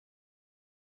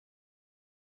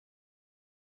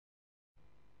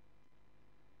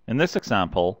In this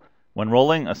example, when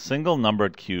rolling a single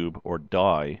numbered cube or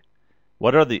die,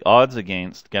 what are the odds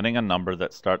against getting a number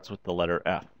that starts with the letter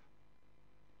F?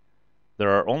 There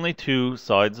are only two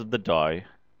sides of the die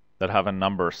that have a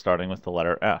number starting with the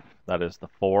letter F, that is the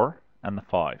 4 and the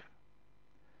 5.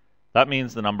 That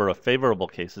means the number of favorable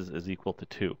cases is equal to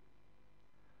 2.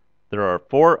 There are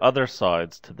 4 other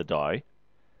sides to the die,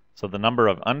 so the number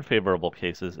of unfavorable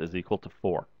cases is equal to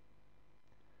 4.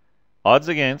 Odds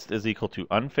against is equal to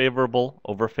unfavorable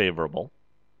over favorable,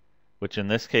 which in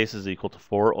this case is equal to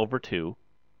 4 over 2,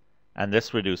 and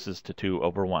this reduces to 2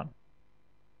 over 1.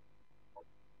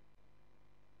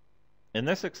 In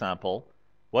this example,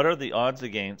 what are the odds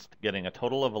against getting a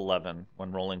total of 11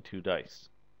 when rolling 2 dice?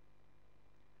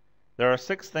 There are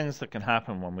 6 things that can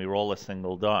happen when we roll a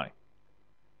single die.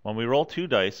 When we roll 2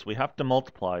 dice, we have to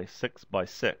multiply 6 by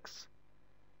 6,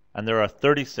 and there are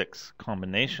 36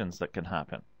 combinations that can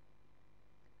happen.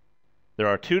 There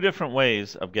are 2 different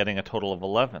ways of getting a total of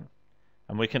 11,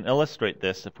 and we can illustrate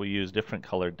this if we use different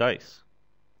colored dice.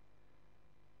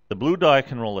 The blue die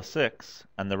can roll a 6,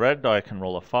 and the red die can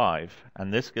roll a 5,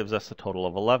 and this gives us a total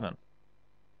of 11.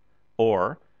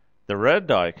 Or, the red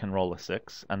die can roll a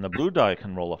 6, and the blue die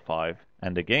can roll a 5,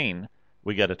 and again,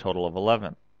 we get a total of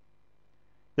 11.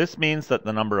 This means that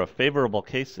the number of favorable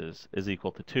cases is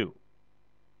equal to 2.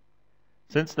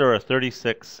 Since there are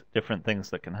 36 different things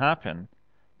that can happen,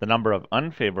 the number of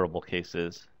unfavorable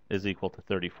cases is equal to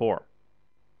 34.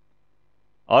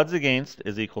 Odds against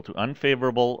is equal to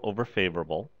unfavorable over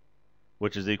favorable,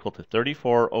 which is equal to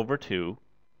 34 over 2,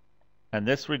 and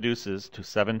this reduces to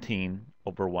 17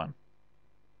 over 1.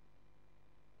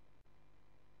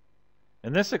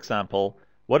 In this example,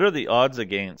 what are the odds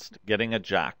against getting a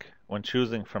jack when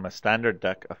choosing from a standard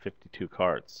deck of 52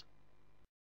 cards?